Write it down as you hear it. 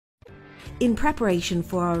In preparation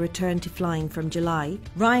for our return to flying from July,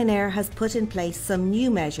 Ryanair has put in place some new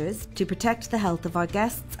measures to protect the health of our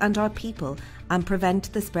guests and our people and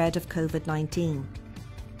prevent the spread of COVID-19.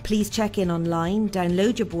 Please check in online,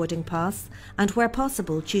 download your boarding pass, and where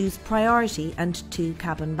possible choose priority and 2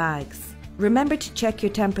 cabin bags. Remember to check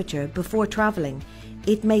your temperature before travelling.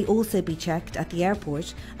 It may also be checked at the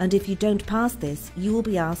airport, and if you don't pass this, you will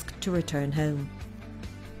be asked to return home.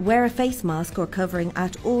 Wear a face mask or covering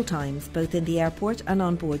at all times, both in the airport and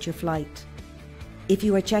on board your flight. If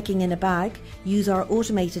you are checking in a bag, use our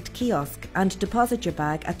automated kiosk and deposit your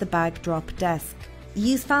bag at the bag drop desk.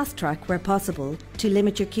 Use Fast Track where possible to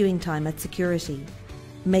limit your queuing time at security.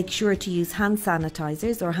 Make sure to use hand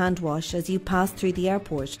sanitizers or hand wash as you pass through the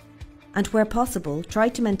airport, and where possible, try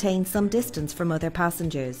to maintain some distance from other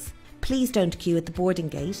passengers. Please don't queue at the boarding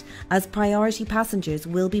gate, as priority passengers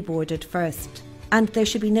will be boarded first, and there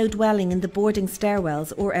should be no dwelling in the boarding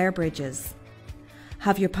stairwells or air bridges.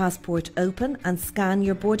 Have your passport open and scan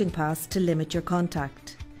your boarding pass to limit your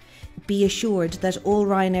contact. Be assured that all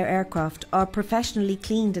Ryanair aircraft are professionally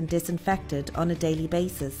cleaned and disinfected on a daily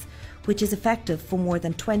basis, which is effective for more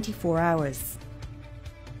than 24 hours.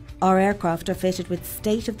 Our aircraft are fitted with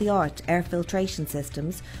state-of-the-art air filtration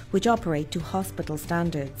systems which operate to hospital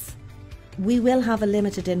standards. We will have a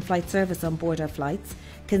limited in-flight service on board our flights,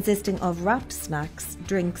 consisting of wrapped snacks,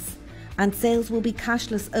 drinks, and sales will be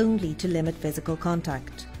cashless only to limit physical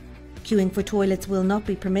contact. Queuing for toilets will not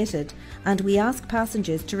be permitted, and we ask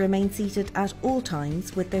passengers to remain seated at all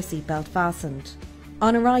times with their seatbelt fastened.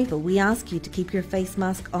 On arrival, we ask you to keep your face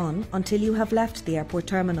mask on until you have left the airport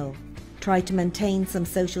terminal. Try to maintain some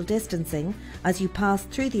social distancing as you pass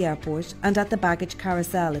through the airport and at the baggage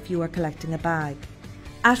carousel if you are collecting a bag.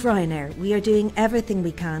 At Ryanair, we are doing everything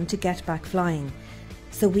we can to get back flying,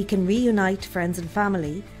 so we can reunite friends and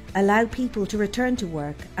family, allow people to return to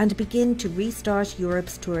work and begin to restart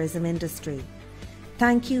Europe's tourism industry.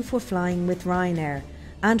 Thank you for flying with Ryanair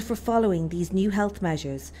and for following these new health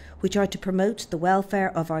measures, which are to promote the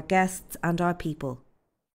welfare of our guests and our people.